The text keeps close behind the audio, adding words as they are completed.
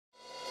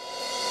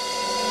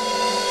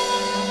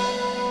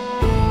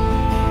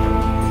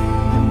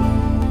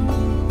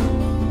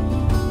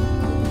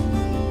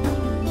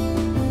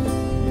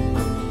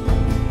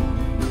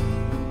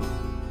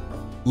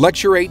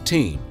Lecture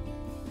 18,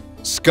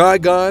 Sky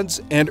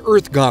Gods and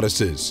Earth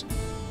Goddesses.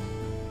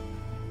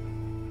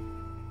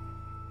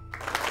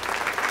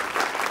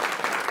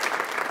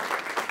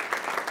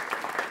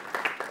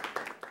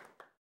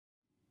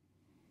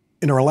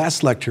 In our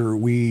last lecture,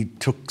 we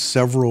took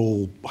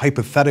several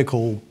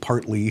hypothetical,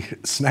 partly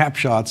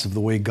snapshots of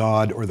the way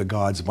God or the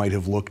gods might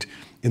have looked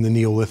in the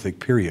Neolithic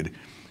period.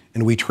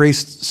 And we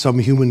traced some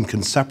human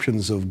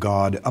conceptions of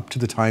God up to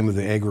the time of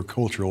the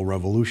agricultural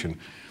revolution.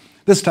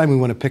 This time we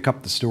want to pick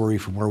up the story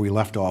from where we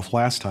left off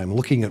last time,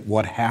 looking at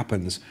what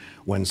happens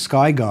when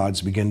sky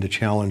gods begin to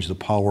challenge the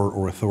power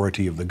or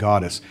authority of the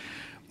goddess.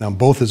 Now,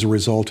 both as a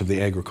result of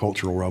the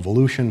agricultural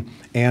revolution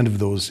and of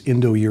those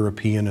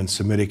Indo-European and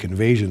Semitic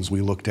invasions we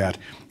looked at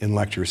in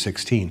Lecture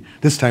 16.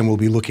 This time we'll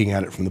be looking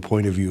at it from the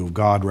point of view of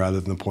God rather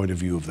than the point of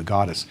view of the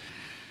goddess.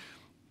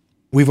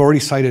 We've already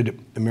cited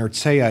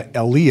Mircea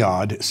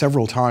Eliade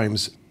several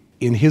times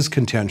in his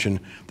contention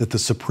that the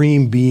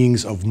supreme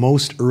beings of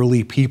most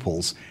early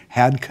peoples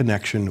had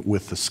connection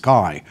with the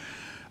sky.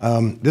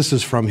 This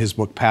is from his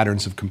book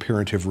Patterns of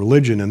Comparative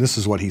Religion, and this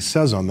is what he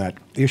says on that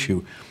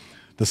issue.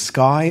 The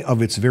sky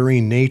of its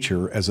very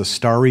nature as a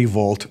starry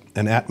vault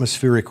and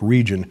atmospheric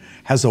region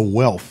has a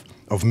wealth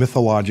of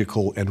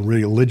mythological and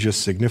religious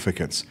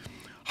significance.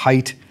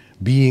 Height,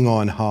 being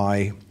on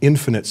high,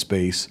 infinite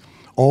space,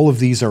 all of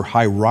these are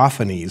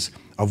hierophanies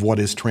of what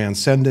is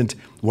transcendent,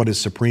 what is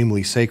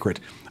supremely sacred.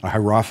 A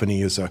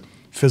hierophany is a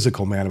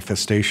physical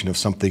manifestation of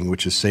something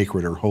which is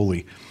sacred or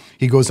holy.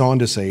 He goes on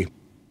to say,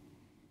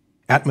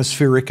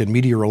 atmospheric and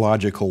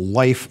meteorological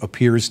life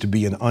appears to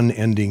be an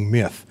unending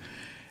myth,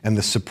 and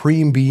the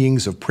supreme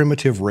beings of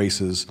primitive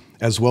races,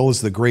 as well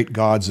as the great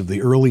gods of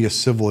the earliest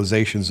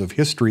civilizations of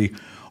history,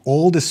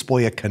 all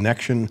display a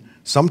connection,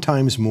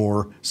 sometimes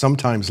more,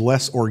 sometimes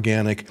less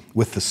organic,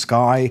 with the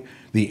sky,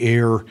 the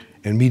air,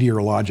 and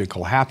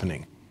meteorological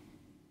happening.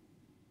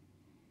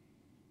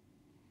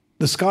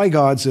 The sky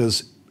gods,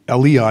 as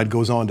Eliade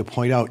goes on to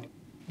point out,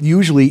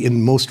 usually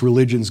in most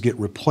religions get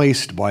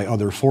replaced by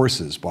other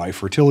forces, by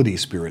fertility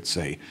spirits,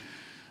 say.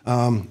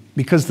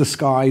 Because the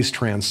sky's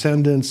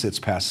transcendence, its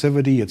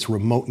passivity, its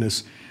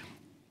remoteness,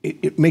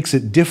 it makes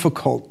it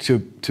difficult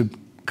to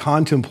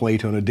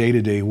contemplate on a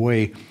day-to-day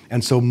way.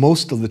 And so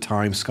most of the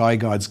time, sky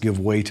gods give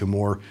way to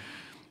more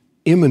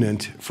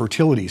imminent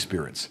fertility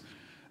spirits.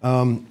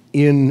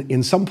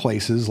 In some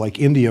places, like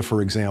India,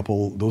 for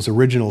example, those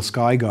original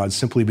sky gods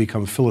simply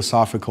become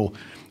philosophical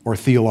or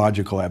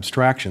theological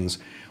abstractions,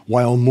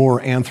 while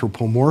more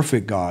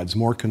anthropomorphic gods,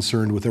 more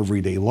concerned with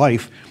everyday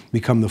life,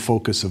 become the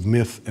focus of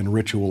myth and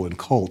ritual and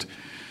cult.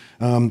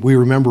 We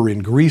remember in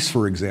Greece,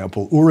 for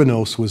example,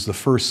 Uranos was the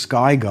first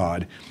sky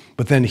god,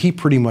 but then he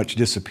pretty much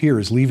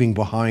disappears, leaving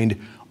behind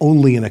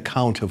only an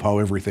account of how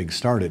everything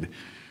started.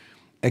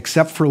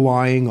 Except for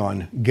lying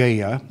on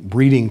Gaia,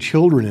 breeding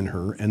children in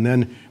her, and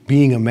then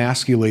being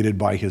emasculated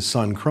by his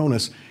son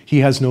Cronus, he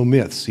has no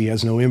myths, he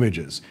has no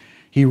images.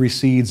 He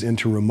recedes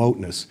into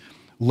remoteness.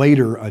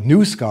 Later, a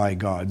new sky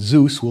god,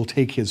 Zeus, will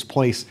take his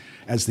place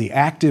as the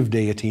active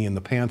deity in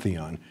the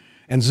pantheon.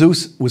 And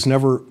Zeus was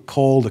never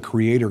called a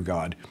creator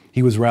god.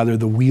 He was rather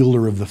the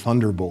wielder of the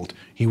thunderbolt.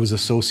 He was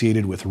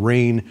associated with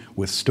rain,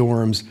 with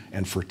storms,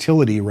 and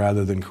fertility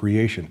rather than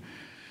creation.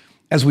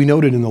 As we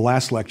noted in the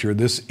last lecture,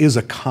 this is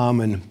a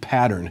common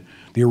pattern.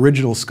 The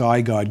original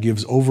sky god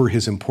gives over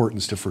his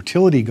importance to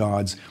fertility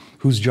gods,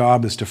 whose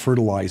job is to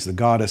fertilize the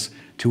goddess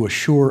to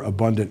assure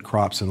abundant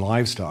crops and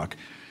livestock.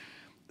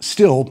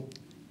 Still,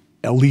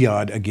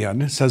 Eliade,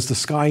 again, says the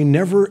sky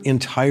never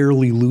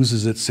entirely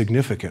loses its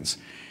significance.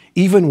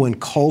 Even when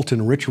cult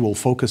and ritual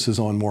focuses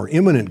on more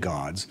imminent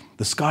gods,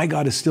 the sky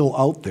god is still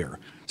out there,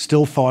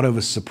 still thought of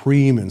as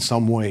supreme in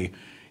some way.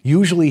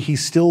 Usually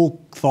he's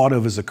still thought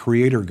of as a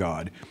creator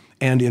god,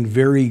 and in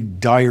very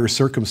dire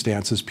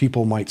circumstances,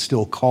 people might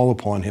still call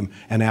upon him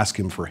and ask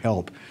him for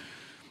help.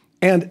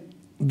 And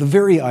the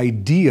very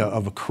idea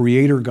of a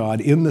creator god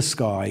in the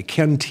sky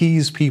can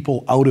tease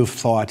people out of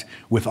thought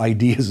with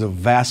ideas of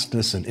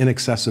vastness and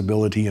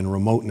inaccessibility and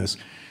remoteness.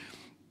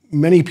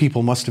 Many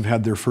people must have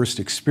had their first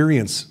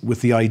experience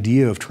with the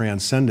idea of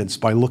transcendence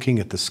by looking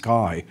at the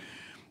sky,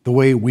 the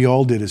way we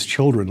all did as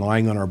children,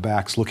 lying on our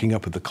backs, looking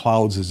up at the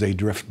clouds as they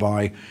drift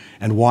by,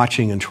 and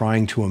watching and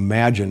trying to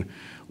imagine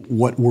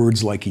what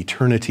words like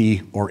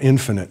eternity or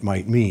infinite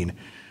might mean.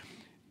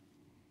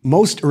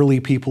 Most early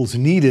peoples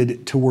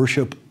needed to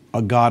worship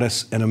a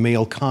goddess and a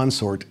male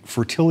consort,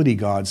 fertility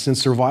gods, since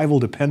survival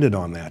depended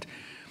on that.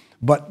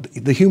 But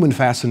the human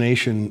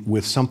fascination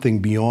with something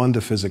beyond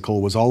the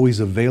physical was always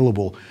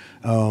available,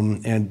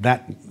 and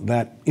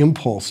that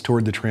impulse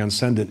toward the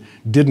transcendent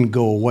didn't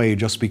go away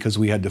just because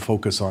we had to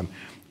focus on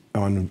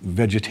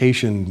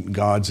vegetation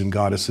gods and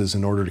goddesses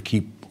in order to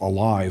keep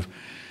alive.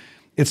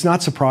 It's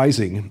not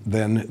surprising,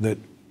 then, that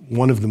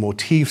one of the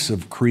motifs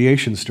of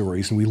creation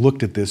stories, and we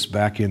looked at this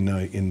back in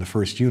the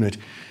first unit,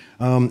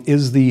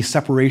 is the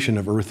separation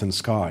of earth and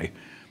sky.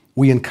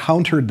 We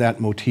encountered that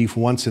motif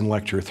once in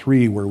Lecture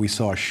 3, where we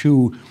saw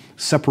Shu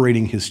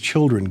separating his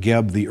children,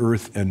 Geb, the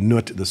earth, and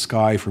Nut, the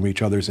sky, from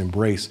each other's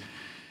embrace.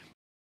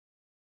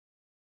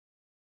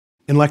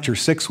 In Lecture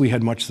 6, we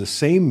had much the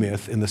same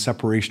myth in the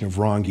separation of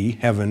Rangi,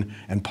 heaven,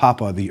 and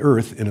Papa, the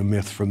earth, in a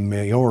myth from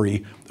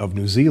Maori of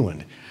New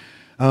Zealand.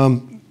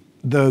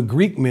 The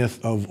Greek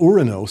myth of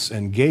Uranos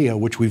and Gaia,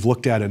 which we've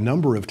looked at a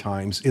number of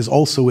times, is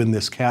also in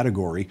this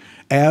category,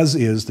 as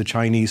is the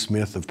Chinese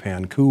myth of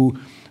Panku,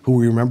 who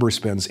we remember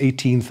spends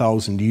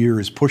 18,000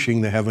 years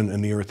pushing the heaven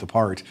and the earth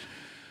apart.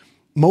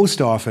 Most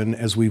often,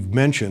 as we've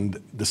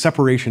mentioned, the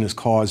separation is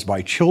caused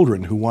by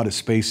children who want a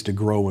space to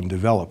grow and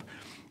develop.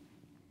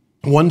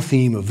 One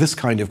theme of this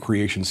kind of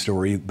creation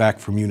story, back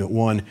from Unit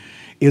 1,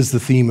 is the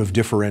theme of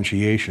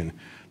differentiation.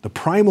 The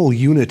primal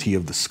unity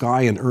of the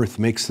sky and earth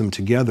makes them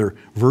together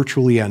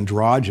virtually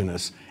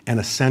androgynous and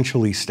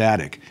essentially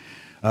static.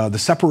 The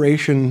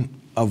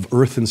separation of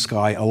earth and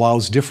sky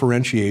allows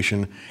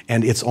differentiation,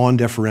 and it's on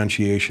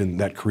differentiation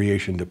that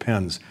creation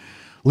depends.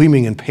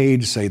 Leeming and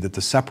Page say that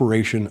the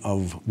separation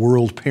of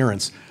world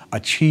parents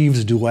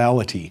achieves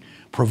duality,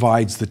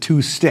 provides the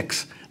two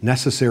sticks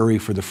necessary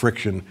for the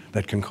friction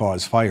that can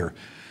cause fire.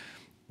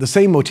 The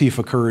same motif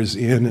occurs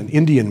in an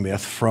Indian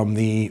myth from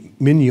the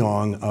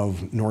Minyong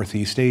of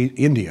northeast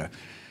India.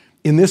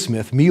 In this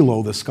myth,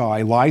 Milo, the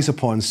sky, lies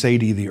upon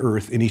Sati, the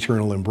earth, in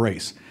eternal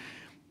embrace.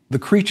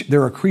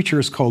 There are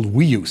creatures called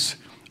Wiyus,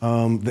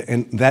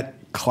 and that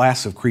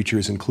class of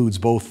creatures includes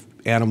both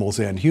animals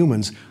and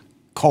humans,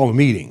 call a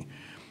meeting.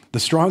 The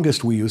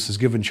strongest Wiyus is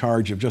given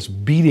charge of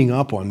just beating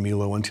up on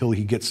Milo until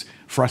he gets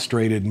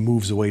frustrated and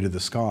moves away to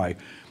the sky.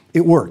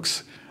 It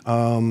works.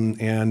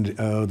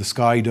 The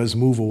sky does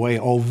move away,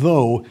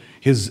 although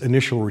his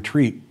initial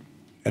retreat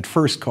at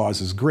first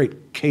causes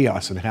great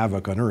chaos and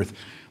havoc on Earth.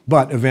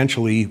 But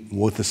eventually,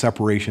 with the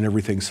separation,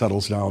 everything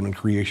settles down and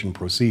creation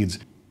proceeds.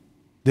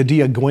 The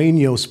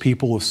Diagueños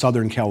people of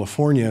Southern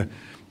California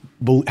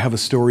have a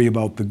story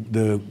about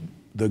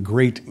the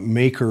great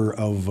maker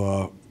of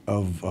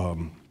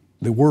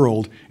the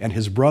world and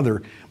his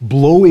brother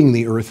blowing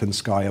the earth and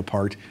sky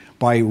apart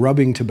by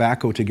rubbing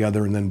tobacco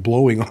together and then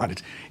blowing on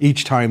it.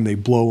 Each time they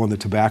blow on the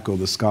tobacco,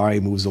 the sky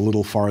moves a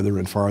little farther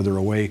and farther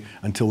away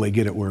until they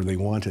get it where they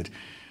want it.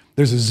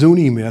 There's a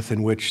Zuni myth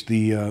in which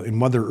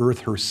Mother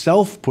Earth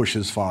herself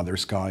pushes Father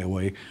Sky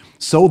away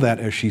so that,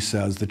 as she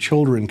says, the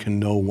children can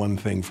know one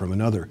thing from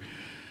another.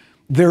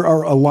 There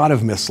are a lot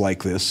of myths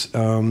like this,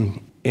 and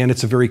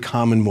it's a very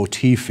common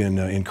motif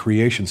in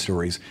creation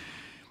stories.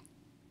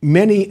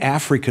 Many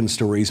African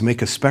stories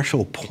make a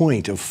special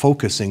point of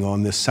focusing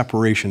on this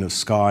separation of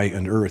sky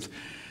and earth.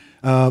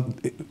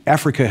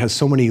 Africa has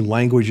so many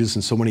languages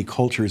and so many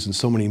cultures and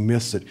so many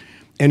myths that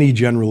any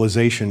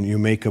generalization you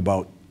make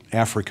about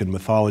African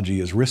mythology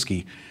is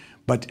risky.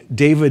 But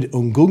David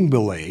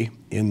Ngungbele,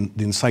 in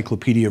the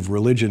Encyclopedia of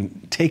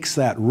Religion, takes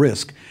that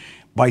risk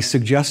by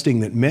suggesting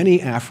that many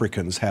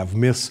Africans have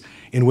myths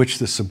in which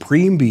the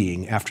Supreme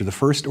Being, after the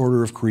first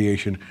order of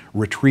creation,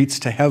 retreats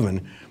to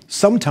heaven,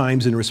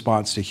 sometimes in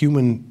response to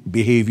human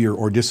behavior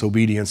or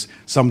disobedience,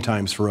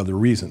 sometimes for other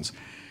reasons.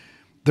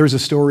 There's a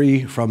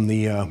story from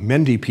the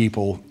Mendi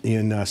people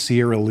in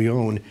Sierra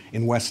Leone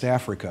in West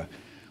Africa.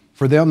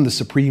 For them, the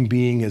Supreme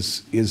Being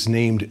is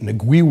named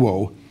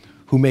Ngwiwo,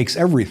 who makes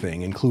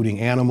everything, including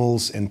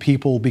animals and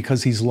people,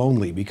 because he's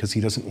lonely, because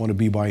he doesn't want to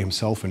be by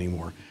himself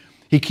anymore.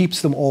 He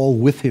keeps them all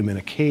with him in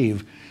a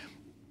cave,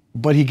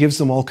 but he gives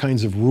them all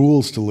kinds of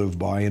rules to live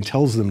by and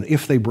tells them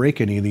if they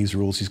break any of these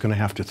rules, he's going to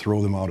have to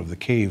throw them out of the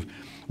cave.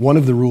 One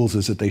of the rules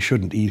is that they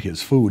shouldn't eat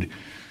his food.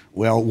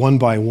 Well, one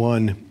by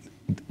one,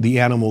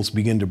 the animals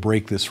begin to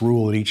break this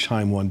rule, and each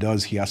time one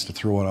does, he has to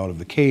throw it out of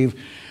the cave.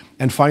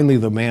 And finally,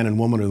 the man and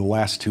woman are the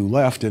last two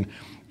left, and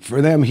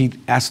for them, he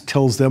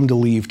tells them to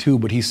leave too,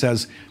 but he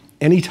says,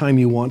 anytime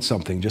you want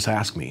something, just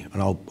ask me,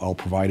 and I'll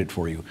provide it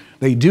for you.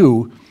 They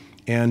do,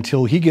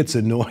 until he gets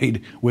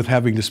annoyed with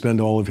having to spend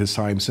all of his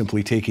time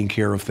simply taking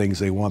care of things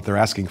they want. They're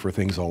asking for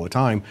things all the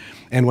time.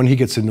 And when he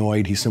gets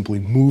annoyed, he simply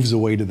moves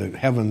away to the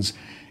heavens,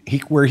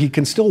 where he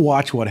can still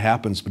watch what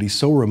happens, but he's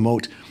so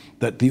remote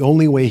that the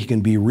only way he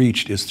can be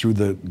reached is through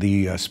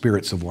the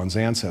spirits of one's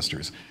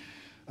ancestors.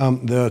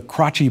 The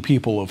Krachi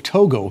people of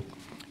Togo,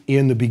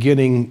 in the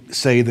beginning,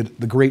 say that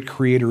the great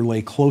creator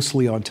lay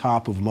closely on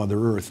top of Mother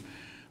Earth.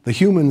 The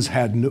humans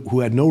who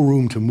had no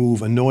room to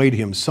move annoyed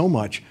him so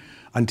much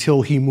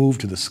until he moved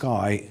to the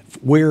sky,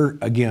 where,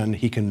 again,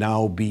 he can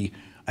now be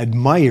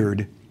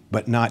admired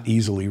but not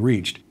easily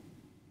reached.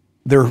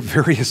 There are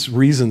various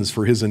reasons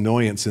for his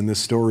annoyance in this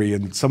story,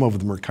 and some of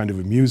them are kind of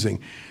amusing.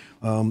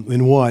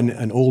 In one,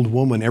 an old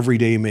woman every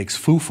day makes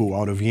fufu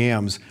out of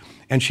yams,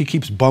 and she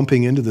keeps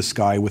bumping into the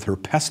sky with her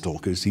pestle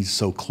because he's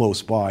so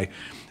close by.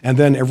 And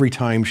then every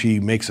time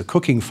she makes a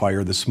cooking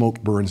fire, the smoke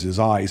burns his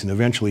eyes, and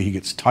eventually he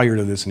gets tired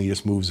of this and he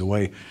just moves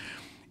away.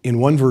 In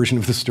one version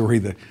of the story,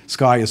 the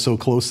sky is so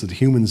close that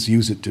humans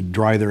use it to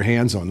dry their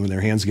hands on. When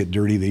their hands get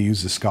dirty, they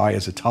use the sky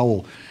as a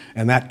towel,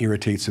 and that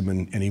irritates him,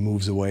 and he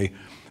moves away.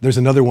 There's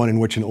another one in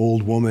which an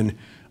old woman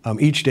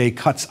each day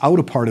cuts out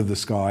a part of the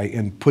sky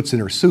and puts in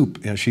her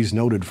soup, and she's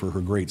noted for her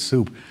great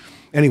soup.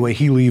 Anyway,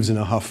 he leaves in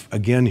a huff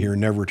again here,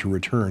 never to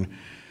return.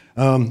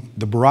 The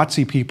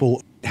Baratsi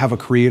people have a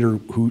creator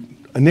who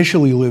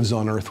initially lives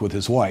on Earth with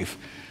his wife.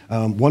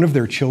 One of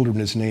their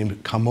children is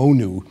named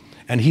Kamonu,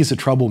 and he's a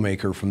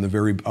troublemaker from the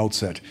very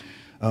outset.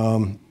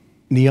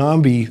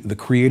 Niambi, the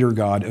creator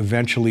god,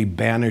 eventually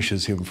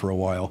banishes him for a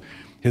while.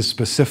 His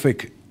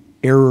specific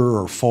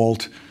error or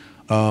fault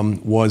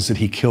was that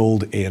he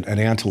killed an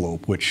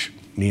antelope, which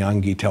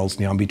Niambi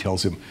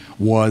tells him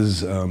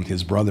was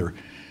his brother.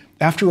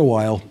 After a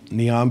while,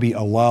 Niambi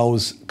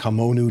allows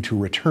Kamonu to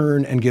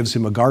return and gives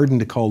him a garden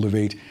to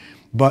cultivate,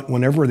 but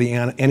whenever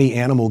any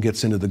animal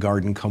gets into the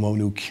garden,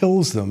 Kamonu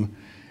kills them,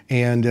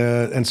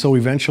 and so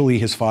eventually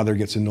his father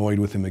gets annoyed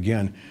with him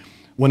again.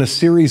 When a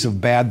series of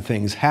bad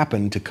things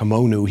happen to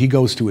Kamonu, he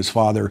goes to his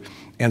father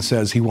and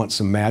says he wants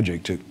some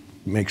magic to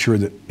make sure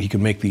that he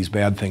can make these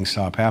bad things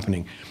stop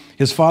happening.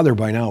 His father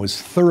by now is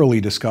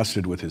thoroughly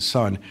disgusted with his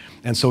son,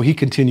 and so he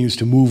continues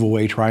to move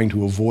away, trying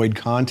to avoid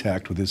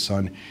contact with his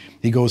son.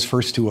 He goes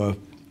first to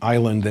an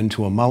island, then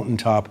to a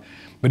mountaintop,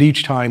 but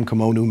each time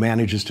Kamonu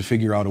manages to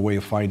figure out a way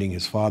of finding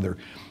his father.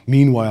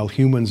 Meanwhile,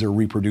 humans are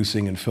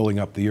reproducing and filling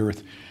up the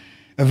earth.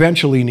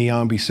 Eventually,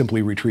 Niambi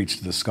simply retreats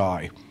to the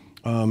sky.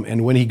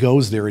 And when he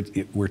goes there,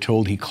 we're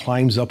told he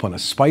climbs up on a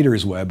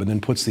spider's web and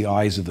then puts the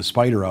eyes of the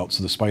spider out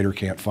so the spider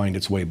can't find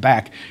its way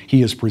back.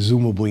 He is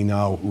presumably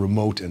now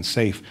remote and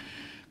safe.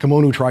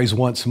 Kamonu tries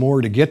once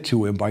more to get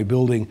to him by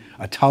building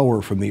a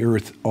tower from the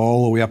earth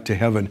all the way up to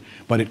heaven,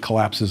 but it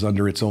collapses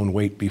under its own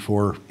weight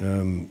before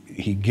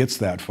he gets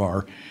that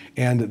far.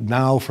 And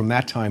now, from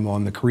that time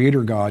on, the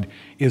creator god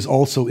is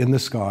also in the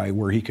sky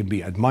where he can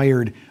be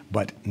admired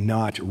but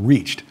not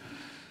reached.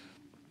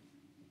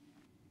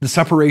 The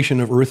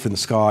separation of earth and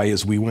sky,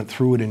 as we went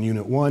through it in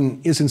Unit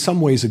 1, is in some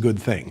ways a good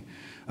thing.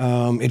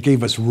 It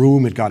gave us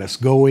room, it got us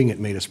going, it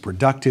made us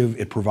productive,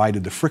 it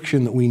provided the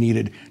friction that we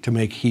needed to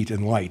make heat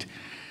and light.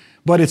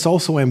 But it's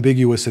also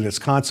ambiguous in its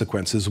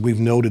consequences. We've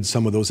noted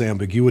some of those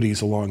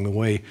ambiguities along the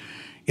way.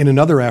 In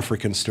another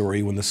African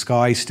story, when the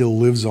sky still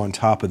lives on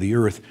top of the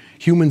earth,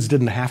 humans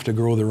didn't have to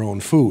grow their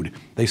own food.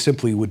 They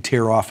simply would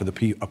tear off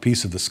a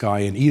piece of the sky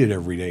and eat it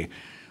every day.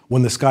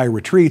 When the sky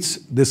retreats,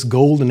 this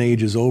golden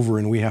age is over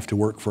and we have to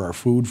work for our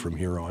food from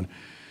here on.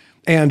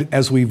 And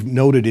as we've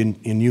noted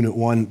in Unit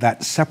 1,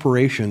 that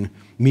separation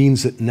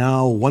means that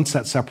now, once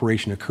that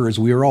separation occurs,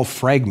 we are all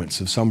fragments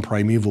of some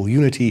primeval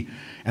unity,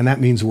 and that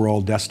means we're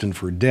all destined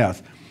for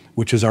death,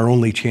 which is our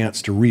only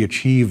chance to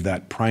re-achieve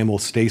that primal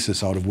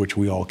stasis out of which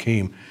we all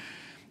came.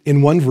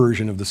 In one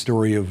version of the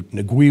story of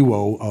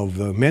Ngwiwo of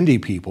the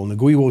Mende people,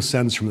 Ngwiwo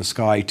sends from the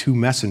sky two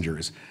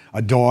messengers,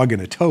 a dog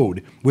and a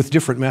toad, with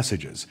different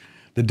messages.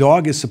 The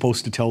dog is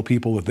supposed to tell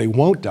people that they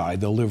won't die,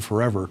 they'll live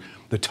forever.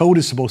 The toad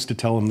is supposed to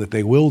tell them that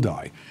they will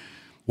die.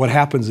 What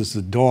happens is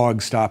the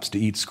dog stops to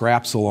eat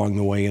scraps along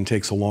the way and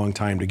takes a long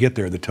time to get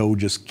there. The toad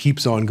just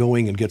keeps on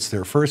going and gets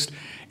there first,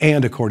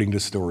 and according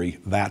to story,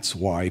 that's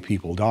why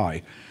people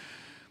die.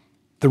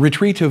 The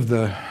retreat of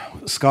the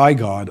sky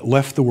god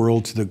left the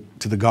world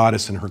to the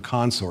goddess and her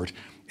consort,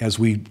 as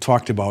we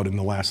talked about in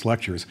the last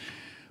lectures.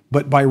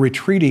 But by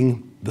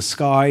retreating, the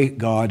sky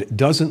god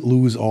doesn't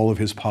lose all of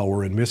his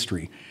power and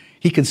mystery.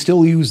 He can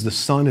still use the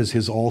sun as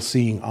his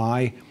all-seeing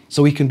eye,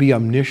 so he can be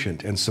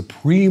omniscient and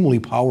supremely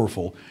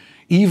powerful,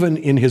 even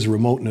in his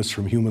remoteness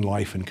from human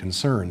life and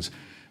concerns.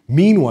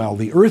 Meanwhile,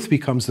 the earth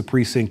becomes the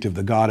precinct of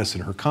the goddess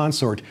and her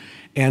consort,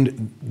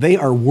 and they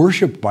are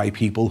worshipped by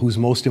people whose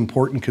most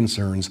important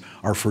concerns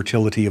are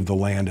fertility of the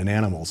land and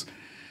animals.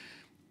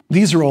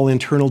 These are all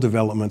internal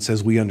developments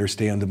as we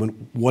understand them,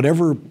 and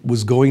whatever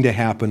was going to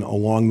happen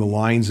along the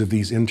lines of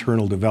these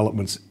internal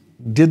developments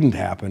didn't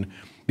happen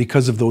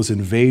because of those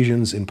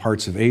invasions in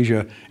parts of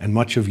Asia and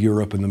much of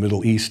Europe and the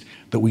Middle East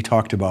that we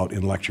talked about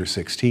in Lecture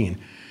 16.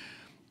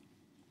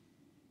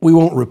 We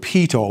won't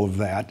repeat all of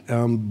that,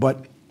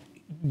 but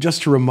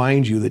just to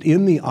remind you that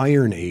in the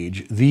Iron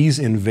Age, these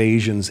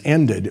invasions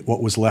ended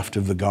what was left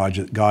of the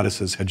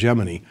goddess's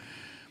hegemony.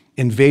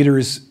 The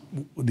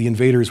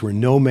invaders were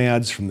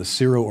nomads from the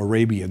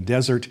Syro-Arabian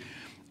desert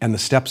and the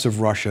steppes of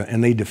Russia,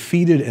 and they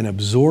defeated and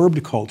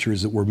absorbed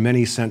cultures that were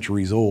many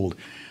centuries old.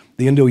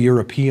 The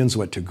Indo-Europeans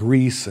went to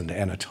Greece and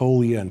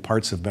Anatolia and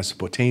parts of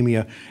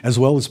Mesopotamia, as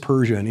well as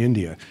Persia and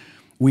India.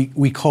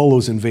 We call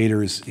those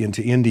invaders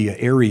into India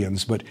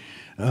Aryans, but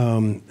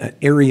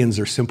Aryans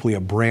are simply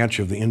a branch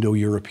of the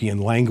Indo-European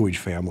language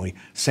family.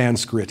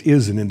 Sanskrit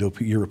is an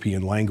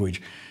Indo-European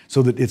language,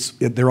 so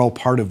that they're all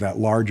part of that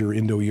larger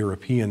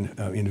Indo-European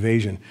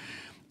invasion.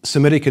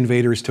 Semitic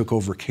invaders took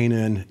over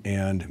Canaan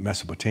and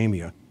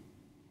Mesopotamia.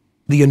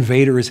 The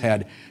invaders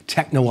had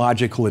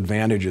technological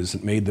advantages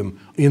that made them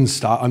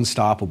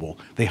unstoppable.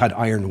 They had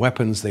iron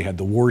weapons, they had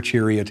the war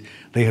chariot,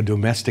 they had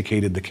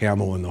domesticated the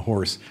camel and the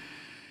horse.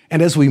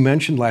 And as we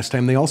mentioned last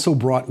time, they also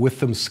brought with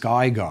them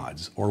sky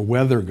gods or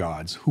weather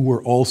gods who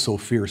were also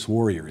fierce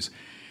warriors.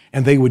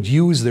 And they would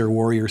use their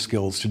warrior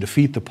skills to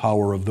defeat the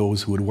power of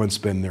those who had once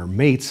been their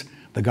mates,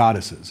 the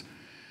goddesses.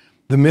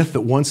 The myth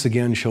that once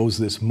again shows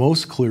this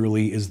most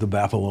clearly is the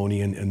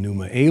Babylonian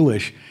Enuma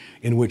Elish,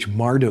 in which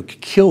Marduk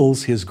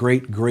kills his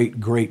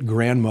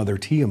great-great-great-grandmother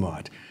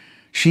Tiamat.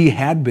 She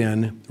had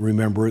been,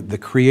 remember, the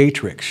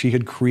creatrix. She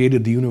had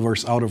created the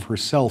universe out of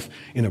herself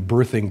in a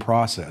birthing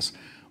process.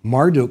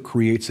 Marduk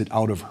creates it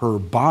out of her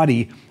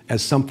body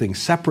as something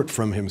separate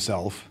from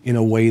himself in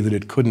a way that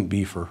it couldn't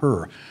be for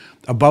her.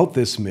 About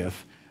this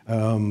myth,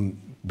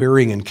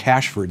 Baring and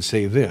Cashford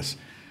say this: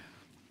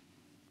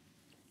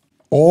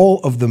 all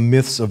of the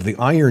myths of the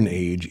Iron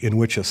Age in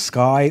which a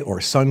sky or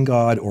sun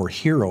god or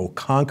hero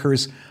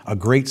conquers a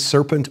great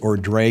serpent or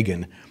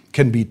dragon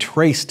can be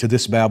traced to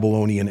this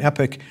Babylonian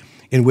epic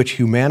in which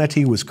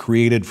humanity was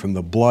created from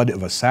the blood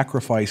of a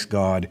sacrifice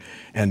god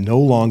and no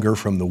longer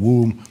from the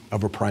womb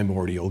of a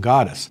primordial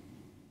goddess.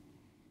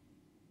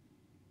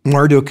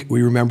 Marduk,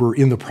 we remember,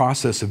 in the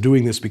process of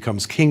doing this,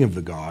 becomes king of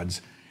the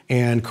gods,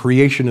 and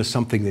creation is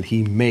something that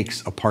he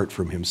makes apart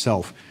from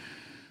himself.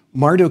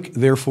 Marduk,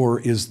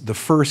 therefore, is the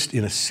first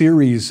in a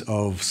series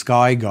of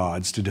sky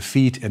gods to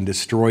defeat and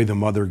destroy the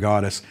mother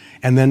goddess,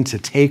 and then to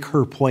take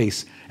her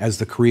place as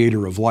the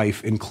creator of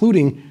life,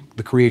 including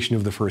the creation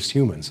of the first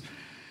humans.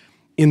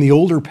 In the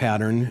older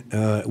pattern,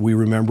 we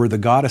remember the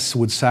goddess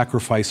would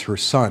sacrifice her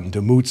son,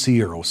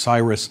 Dumuzi or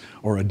Osiris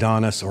or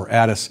Adonis or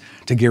Attis,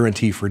 to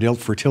guarantee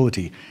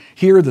fertility.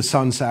 Here, the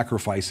son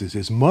sacrifices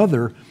his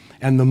mother,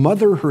 and the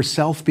mother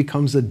herself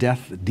becomes a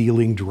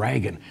death-dealing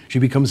dragon. She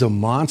becomes a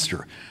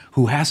monster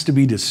who has to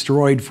be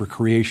destroyed for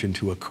creation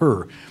to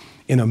occur.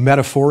 In a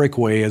metaphoric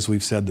way, as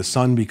we've said, the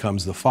son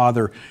becomes the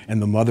father and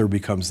the mother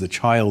becomes the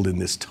child in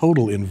this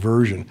total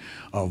inversion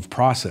of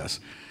process.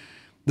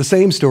 The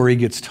same story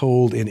gets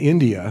told in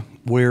India,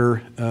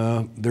 where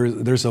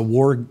there's a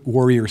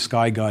warrior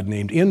sky god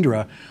named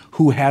Indra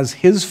who has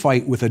his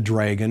fight with a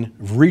dragon,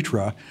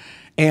 Vritra,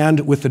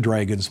 and with the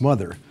dragon's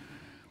mother.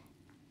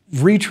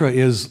 Vritra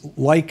is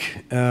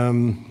like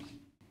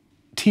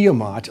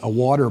Tiamat, a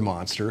water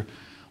monster,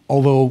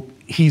 although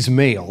he's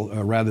male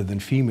rather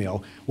than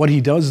female. What he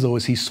does, though,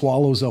 is he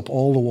swallows up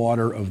all the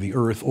water of the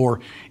earth,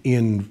 or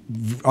in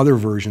other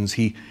versions,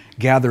 he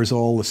gathers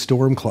all the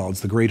storm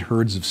clouds, the great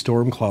herds of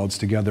storm clouds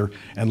together,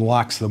 and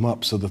locks them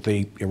up so that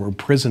they are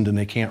imprisoned and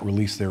they can't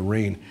release their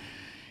rain.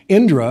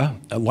 Indra,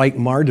 like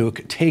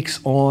Marduk, takes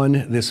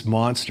on this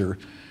monster.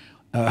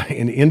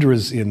 In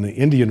the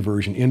Indian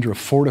version, Indra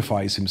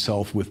fortifies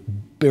himself with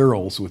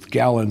barrels, with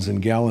gallons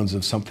and gallons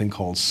of something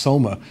called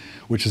soma,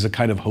 which is a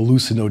kind of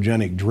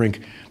hallucinogenic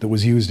drink that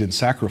was used in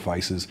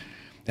sacrifices.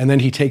 And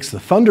then he takes the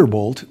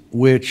thunderbolt,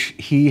 which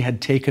he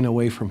had taken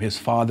away from his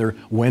father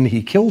when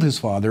he killed his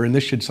father, and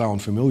this should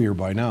sound familiar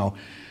by now,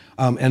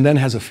 and then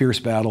has a fierce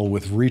battle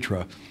with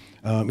Vritra,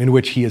 in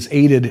which he is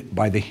aided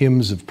by the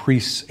hymns of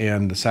priests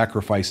and the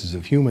sacrifices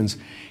of humans.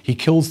 He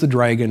kills the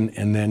dragon,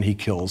 and then he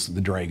kills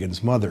the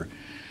dragon's mother.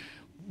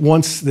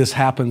 Once this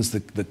happens,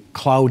 the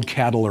cloud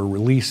cattle are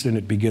released and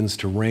it begins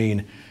to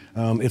rain.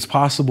 It's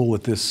possible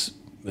that this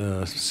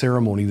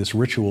ceremony, this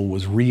ritual,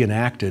 was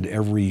reenacted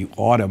every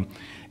autumn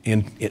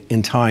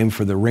in time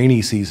for the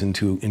rainy season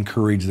to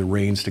encourage the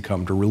rains to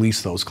come, to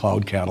release those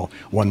cloud cattle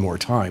one more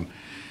time.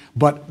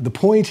 But the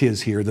point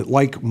is here that,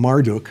 like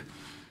Marduk,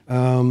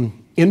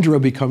 Indra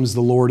becomes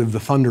the lord of the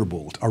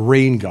thunderbolt, a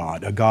rain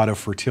god, a god of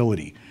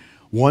fertility.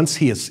 Once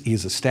he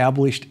is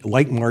established,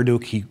 like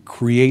Marduk, he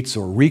creates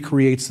or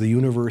recreates the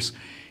universe.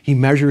 He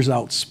measures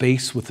out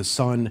space with the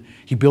sun.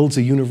 He builds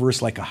a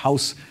universe like a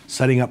house,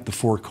 setting up the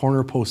four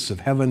corner posts of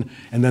heaven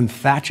and then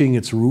thatching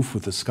its roof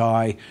with the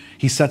sky.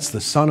 He sets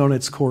the sun on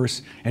its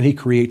course, and he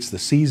creates the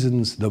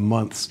seasons, the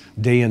months,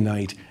 day and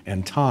night,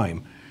 and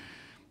time.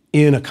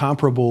 In a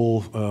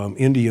comparable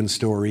Indian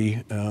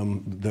story,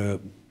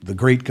 the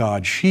great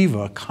god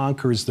Shiva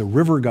conquers the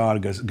river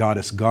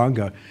goddess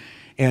Ganga,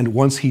 and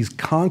once he's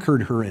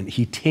conquered her, and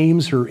he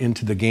tames her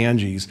into the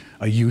Ganges,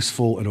 a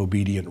useful and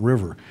obedient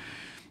river.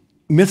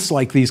 Myths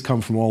like these come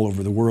from all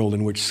over the world,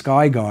 in which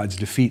sky gods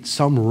defeat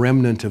some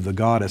remnant of the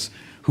goddess,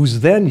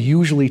 who's then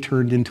usually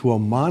turned into a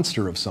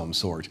monster of some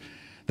sort.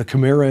 The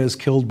Chimera is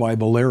killed by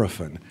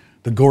Bellerophon.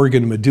 The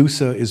Gorgon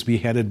Medusa is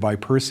beheaded by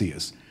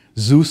Perseus.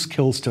 Zeus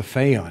kills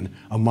Typhaon,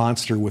 a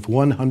monster with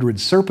 100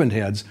 serpent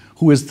heads,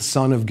 who is the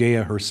son of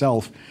Gaia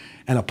herself,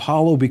 and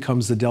Apollo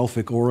becomes the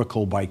Delphic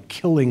oracle by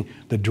killing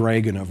the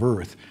dragon of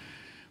earth.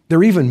 There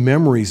are even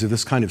memories of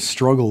this kind of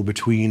struggle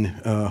between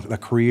a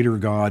creator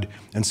god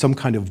and some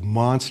kind of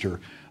monster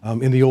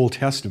in the Old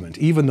Testament,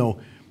 even though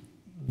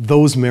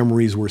those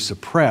memories were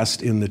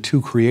suppressed in the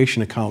two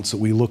creation accounts that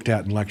we looked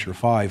at in Lecture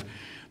 5.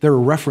 There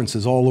are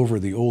references all over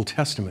the Old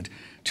Testament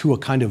to a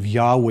kind of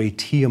Yahweh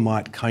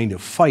Tiamat kind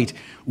of fight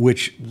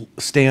which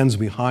stands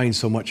behind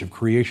so much of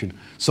creation.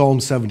 Psalm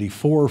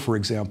 74, for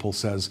example,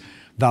 says,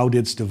 "Thou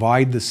didst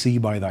divide the sea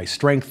by thy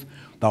strength.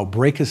 Thou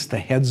breakest the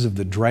heads of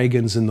the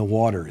dragons in the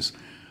waters.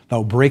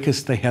 Thou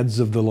breakest the heads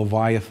of the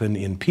Leviathan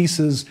in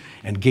pieces,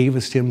 and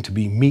gavest him to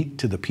be meat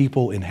to the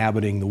people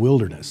inhabiting the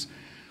wilderness."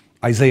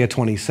 Isaiah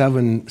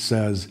 27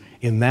 says,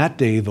 "In that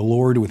day the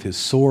Lord with his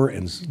sore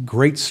and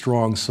great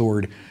strong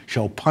sword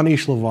shall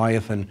punish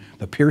Leviathan,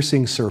 the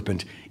piercing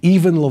serpent,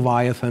 even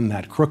Leviathan,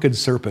 that crooked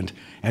serpent,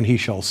 and he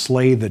shall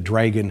slay the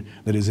dragon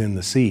that is in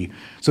the sea."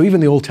 So even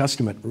the Old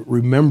Testament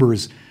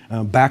remembers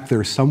back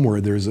there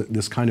somewhere there's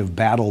this kind of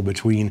battle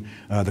between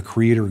the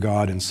creator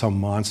God and some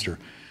monster.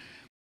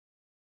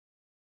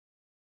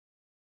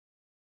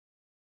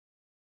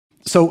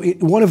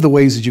 One of the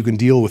ways that you can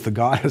deal with the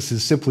goddess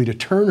is simply to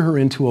turn her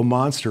into a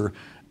monster,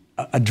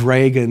 a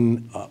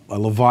dragon, a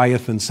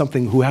leviathan,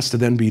 something who has to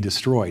then be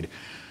destroyed.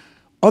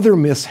 Other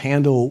myths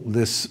handle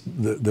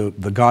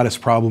the goddess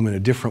problem in a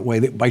different way,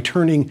 by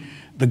turning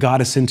the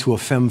goddess into a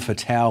femme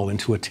fatale,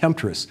 into a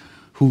temptress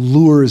who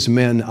lures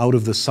men out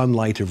of the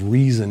sunlight of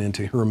reason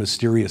into her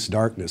mysterious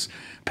darkness.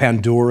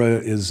 Pandora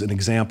is an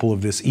example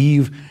of this.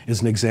 Eve is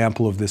an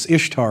example of this.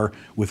 Ishtar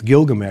with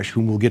Gilgamesh,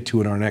 whom we'll get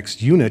to in our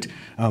next unit,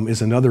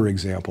 is another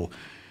example.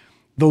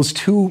 Those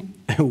two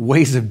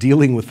ways of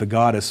dealing with the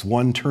goddess,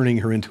 one turning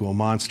her into a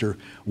monster,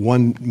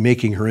 one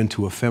making her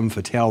into a femme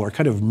fatale, are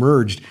kind of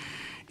merged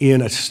in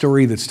a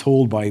story that's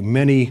told by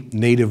many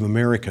Native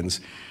Americans.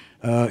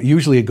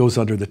 Usually it goes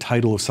under the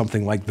title of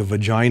something like the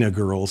Vagina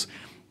Girls.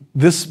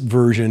 This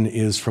version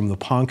is from the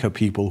Ponca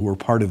people, who are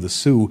part of the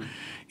Sioux,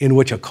 in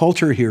which a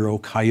culture hero,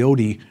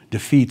 Coyote,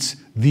 defeats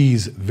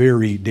these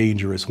very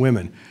dangerous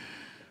women.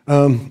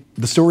 The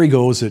story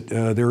goes that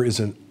there is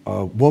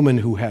a woman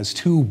who has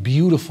two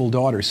beautiful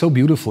daughters, so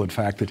beautiful in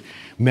fact that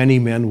many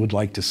men would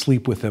like to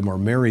sleep with them or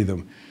marry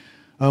them.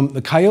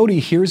 The Coyote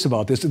hears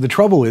about this. The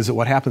trouble is that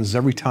what happens is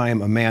every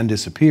time a man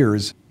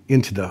disappears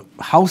into the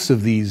house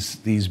of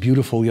these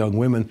beautiful young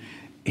women,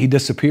 he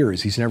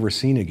disappears. He's never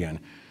seen again.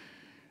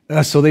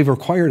 So they've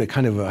acquired a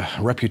kind of a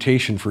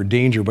reputation for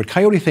danger. But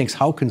Coyote thinks,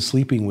 how can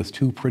sleeping with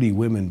two pretty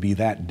women be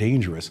that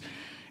dangerous?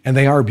 And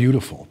they are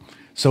beautiful.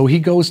 So he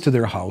goes to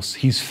their house,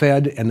 he's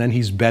fed, and then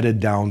he's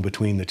bedded down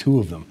between the two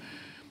of them.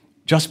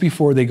 Just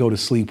before they go to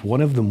sleep,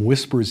 one of them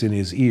whispers in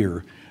his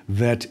ear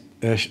that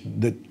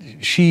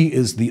she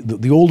is,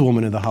 the old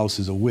woman in the house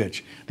is a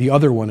witch. The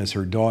other one is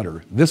her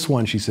daughter. This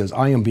one, she says,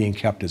 I am being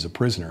kept as a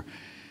prisoner.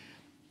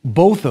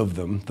 Both of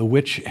them, the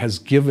witch has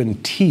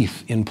given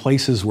teeth in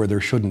places where there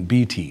shouldn't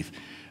be teeth.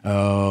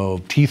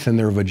 Teeth in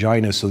their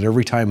vaginas, so that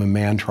every time a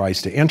man tries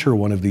to enter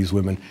one of these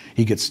women,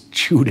 he gets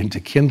chewed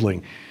into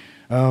kindling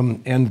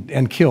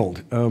and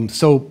killed.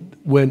 So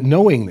when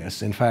knowing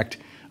this, in fact,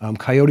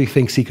 Coyote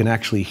thinks he can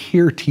actually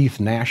hear teeth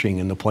gnashing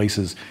in the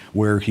places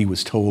where he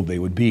was told they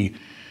would be.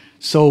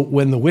 So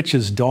when the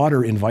witch's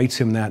daughter invites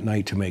him that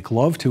night to make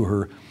love to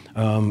her,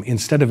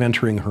 instead of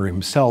entering her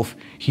himself,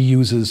 he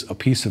uses a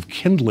piece of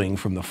kindling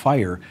from the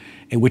fire,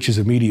 which is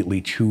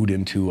immediately chewed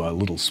into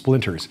little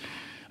splinters.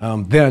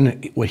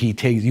 Then he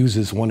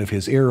uses one of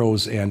his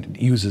arrows and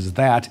uses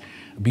that.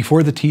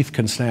 Before the teeth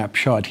can snap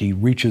shut, he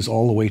reaches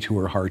all the way to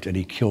her heart and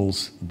he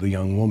kills the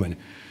young woman.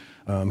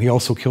 He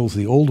also kills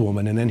the old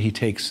woman, and then he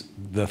takes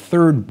the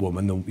third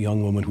woman, the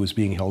young woman who was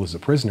being held as a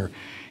prisoner.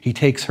 He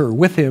takes her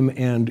with him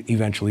and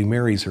eventually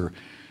marries her.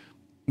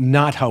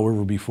 Not,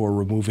 however, before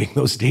removing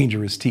those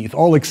dangerous teeth,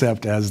 all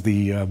except, as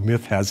the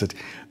myth has it,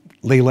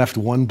 they left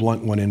one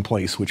blunt one in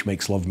place, which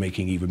makes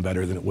lovemaking even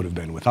better than it would have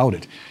been without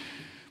it.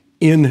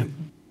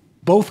 In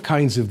both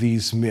kinds of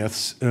these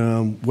myths,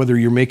 whether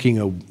you're making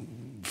a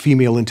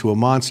female into a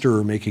monster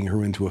or making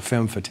her into a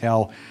femme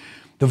fatale,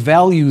 the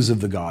values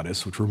of the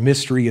goddess, which were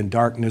mystery and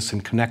darkness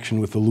and connection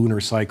with the lunar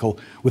cycle,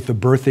 with the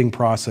birthing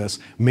process,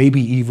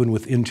 maybe even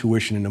with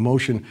intuition and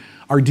emotion,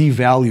 are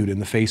devalued in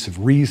the face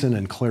of reason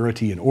and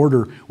clarity and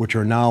order, which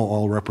are now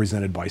all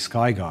represented by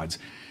sky gods.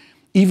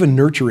 Even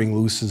nurturing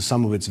loses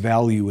some of its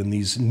value in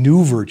these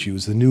new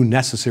virtues, the new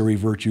necessary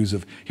virtues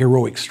of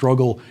heroic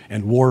struggle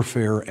and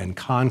warfare and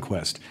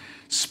conquest.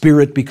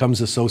 Spirit becomes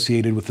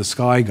associated with the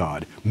sky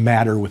god,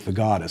 matter with the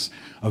goddess,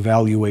 a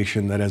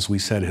valuation that, as we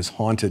said, has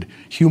haunted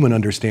human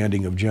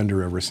understanding of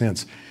gender ever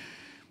since.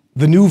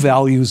 The new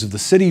values of the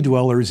city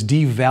dwellers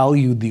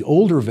devalued the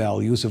older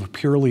values of a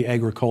purely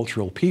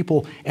agricultural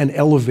people and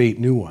elevate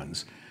new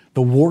ones.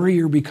 The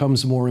warrior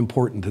becomes more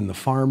important than the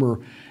farmer,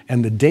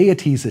 and the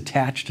deities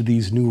attached to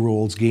these new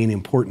roles gain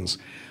importance.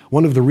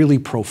 One of the really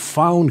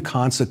profound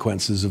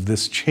consequences of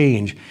this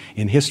change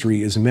in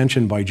history is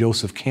mentioned by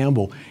Joseph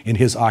Campbell in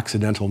his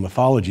Occidental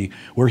Mythology,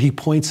 where he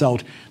points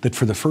out that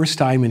for the first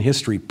time in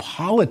history,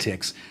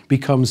 politics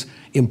becomes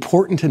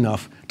important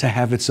enough to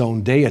have its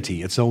own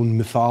deity, its own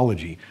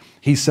mythology.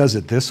 He says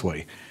it this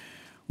way: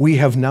 we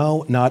have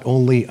now not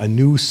only a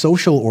new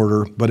social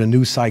order, but a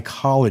new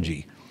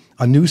psychology,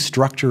 a new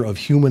structure of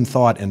human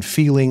thought and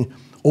feeling,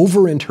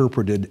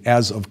 overinterpreted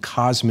as of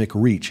cosmic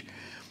reach.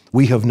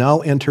 We have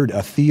now entered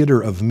a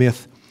theater of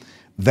myth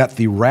that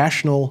the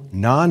rational,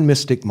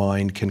 non-mystic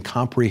mind can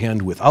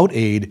comprehend without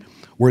aid,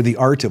 where the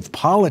art of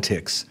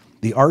politics,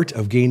 the art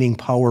of gaining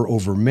power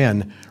over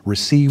men,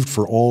 received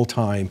for all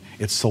time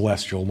its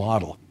celestial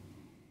model.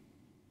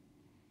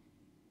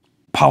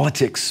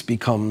 Politics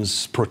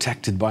becomes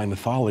protected by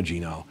mythology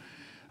now.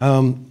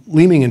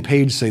 Leeming and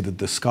Page say that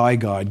the sky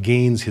god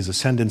gains his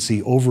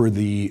ascendancy over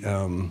the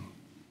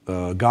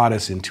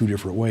goddess in two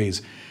different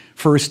ways.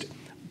 First,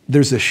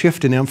 there's a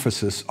shift in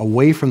emphasis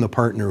away from the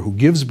partner who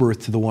gives birth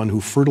to the one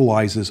who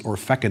fertilizes or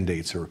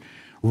fecundates her.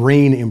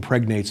 Rain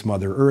impregnates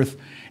Mother Earth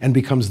and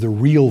becomes the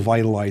real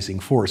vitalizing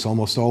force.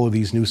 Almost all of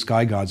these new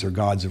sky gods are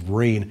gods of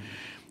rain.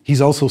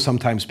 He's also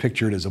sometimes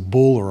pictured as a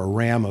bull or a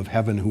ram of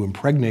heaven who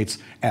impregnates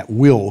at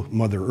will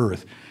Mother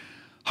Earth.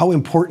 how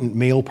important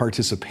male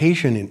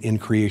participation in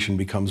creation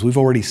becomes. We've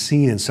already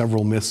seen in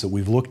several myths that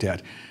we've looked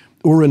at.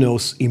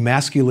 Uranos,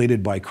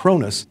 emasculated by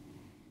Cronus,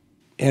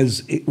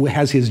 has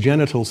his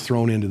genitals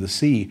thrown into the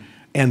sea,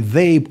 and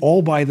they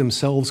all by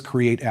themselves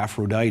create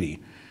Aphrodite.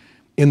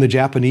 In the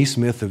Japanese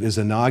myth of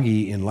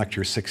Izanagi in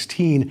Lecture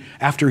 16,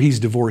 after he's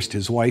divorced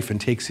his wife and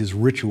takes his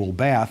ritual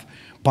bath,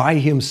 by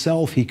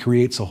himself he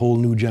creates a whole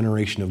new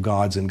generation of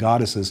gods and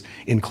goddesses,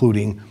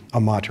 including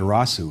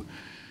Amaterasu.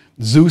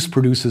 Zeus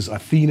produces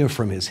Athena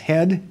from his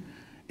head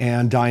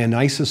and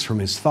Dionysus from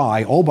his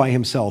thigh, all by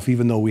himself,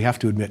 even though we have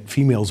to admit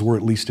females were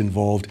at least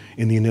involved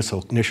in the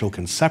initial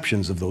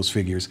conceptions of those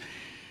figures.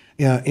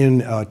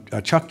 In a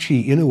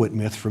Chukchi Inuit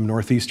myth from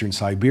northeastern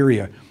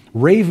Siberia,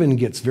 Raven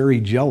gets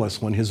very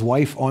jealous when his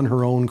wife on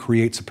her own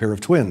creates a pair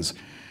of twins.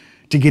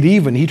 To get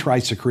even, he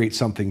tries to create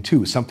something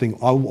too, something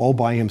all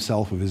by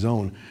himself of his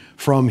own.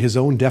 From his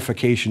own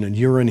defecation and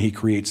urine, he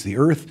creates the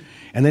earth,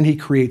 and then he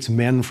creates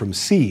men from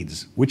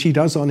seeds, which he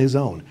does on his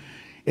own.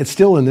 It's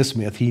still in this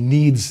myth, he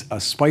needs a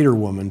spider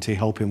woman to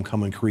help him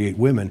come and create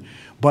women,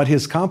 but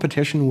his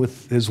competition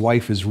with his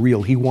wife is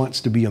real. He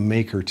wants to be a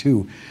maker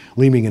too.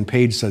 Leeming and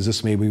Page says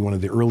this may be one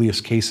of the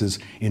earliest cases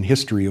in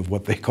history of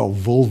what they call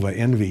vulva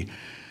envy.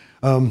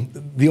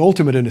 The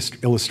ultimate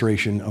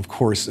illustration, of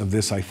course, of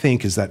this, I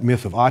think, is that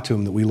myth of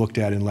Atum that we looked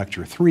at in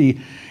Lecture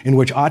 3, in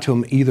which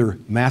Atum either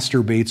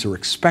masturbates or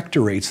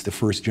expectorates the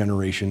first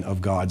generation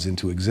of gods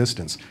into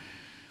existence.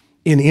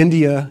 In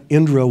India,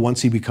 Indra,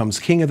 once he becomes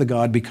king of the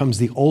god, becomes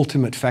the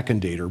ultimate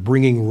fecundator,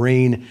 bringing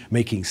rain,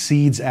 making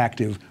seeds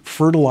active,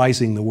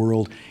 fertilizing the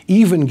world,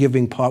 even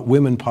giving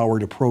women power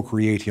to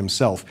procreate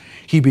himself.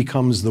 He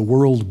becomes the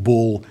world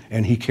bull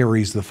and he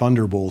carries the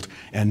thunderbolt,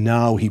 and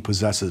now he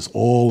possesses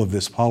all of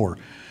this power.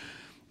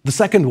 The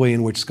second way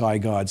in which sky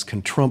gods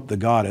can trump the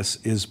goddess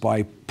is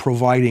by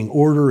providing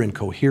order and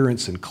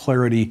coherence and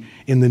clarity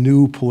in the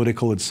new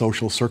political and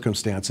social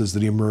circumstances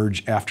that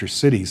emerge after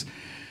cities.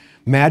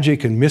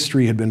 Magic and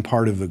mystery had been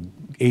part of the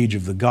age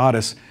of the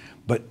goddess,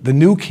 but the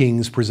new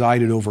kings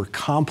presided over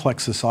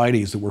complex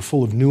societies that were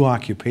full of new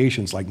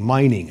occupations like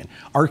mining and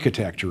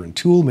architecture and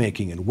tool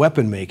making and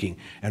weapon making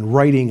and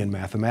writing and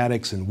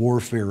mathematics and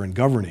warfare and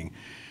governing.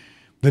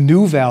 The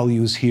new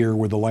values here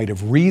were the light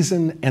of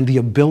reason and the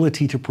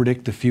ability to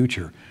predict the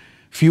future.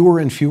 Fewer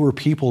and fewer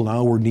people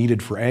now were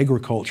needed for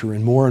agriculture,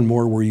 and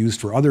more were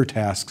used for other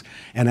tasks.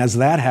 And as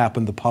that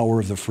happened, the power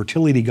of the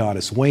fertility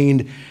goddess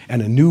waned,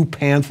 and a new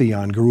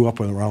pantheon grew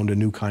up around a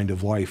new kind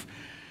of life.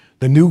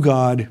 The new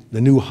god, the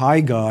new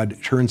high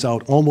god, turns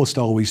out almost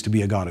always to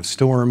be a god of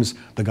storms,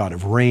 the god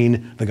of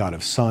rain, the god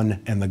of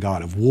sun, and the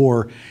god of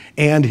war.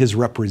 And his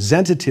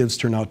representatives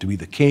turn out to be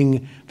the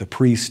king, the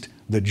priest,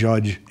 the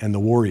judge, and the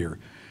warrior.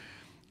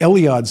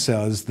 Eliade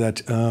says that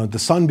the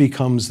sun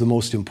becomes the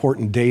most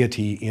important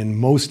deity in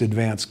most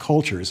advanced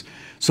cultures,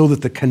 so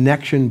that the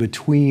connection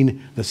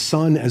between the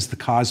sun as the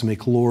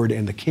cosmic lord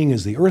and the king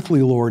as the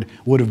earthly lord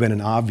would have been an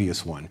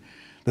obvious one.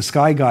 The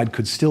sky god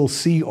could still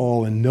see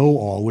all and know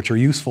all, which are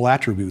useful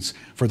attributes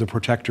for the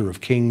protector of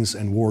kings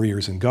and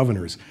warriors and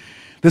governors.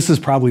 This is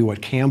probably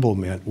what Campbell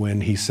meant when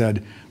he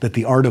said that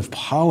the art of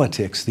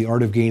politics, the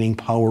art of gaining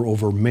power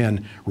over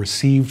men,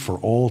 received for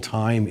all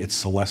time its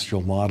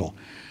celestial model.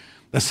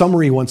 A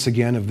summary, once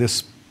again, of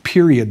this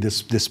period,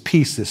 this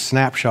piece, this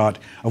snapshot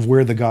of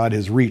where the god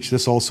has reached,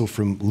 this also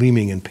from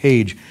Leeming and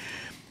Page.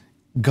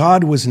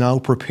 God was now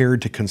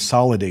prepared to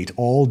consolidate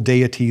all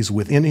deities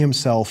within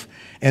himself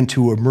and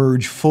to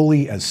emerge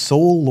fully as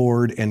sole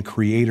Lord and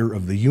creator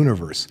of the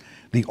universe,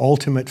 the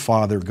ultimate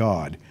Father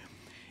God.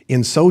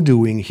 In so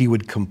doing, he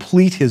would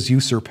complete his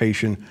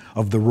usurpation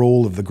of the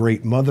role of the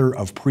Great Mother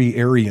of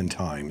pre-Aryan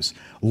times.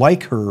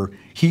 Like her,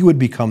 he would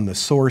become the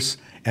source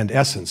and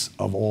essence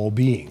of all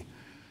being.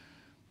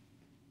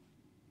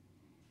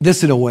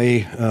 This, in a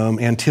way,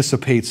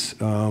 anticipates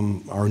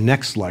our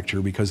next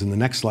lecture, because in the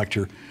next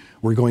lecture,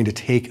 we're going to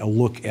take a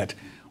look at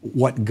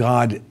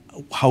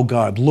how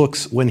God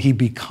looks when he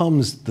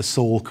becomes the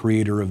sole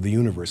creator of the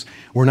universe.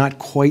 We're not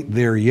quite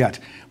there yet,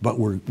 but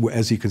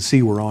as you can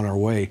see, we're on our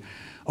way.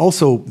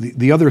 Also,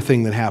 the other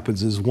thing that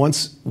happens is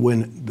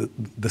when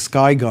a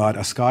sky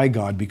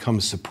god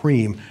becomes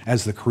supreme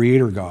as the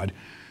creator god,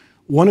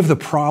 one of the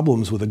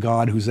problems with a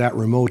god who's that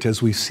remote,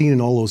 as we've seen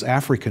in all those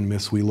African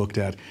myths we looked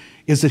at,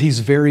 is that he's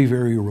very,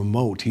 very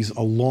remote. He's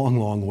a long,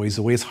 long ways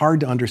away. It's hard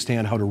to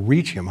understand how to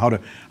reach him, how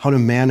to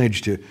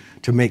manage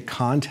to make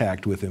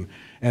contact with him.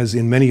 As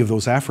in many of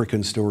those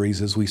African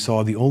stories, as we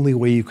saw, the only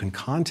way you can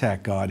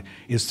contact God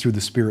is through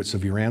the spirits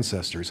of your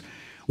ancestors.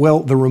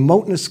 Well, the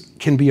remoteness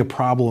can be a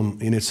problem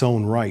in its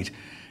own right.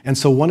 And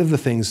so one of the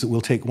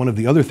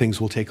other things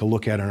we'll take a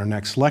look at in our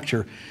next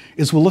lecture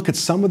is we'll look at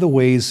some of the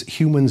ways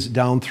humans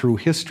down through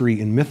history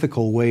in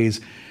mythical ways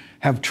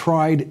have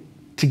tried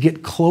to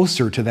get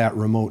closer to that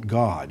remote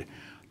God,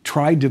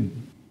 tried to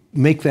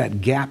make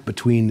that gap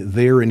between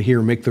there and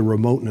here, make the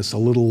remoteness a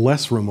little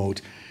less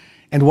remote.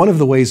 And one of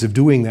the ways of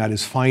doing that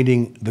is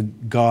finding the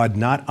God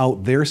not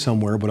out there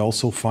somewhere, but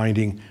also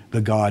finding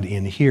the God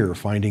in here,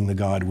 finding the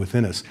God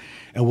within us.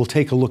 And we'll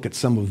take a look at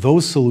some of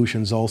those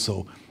solutions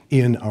also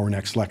in our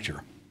next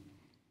lecture.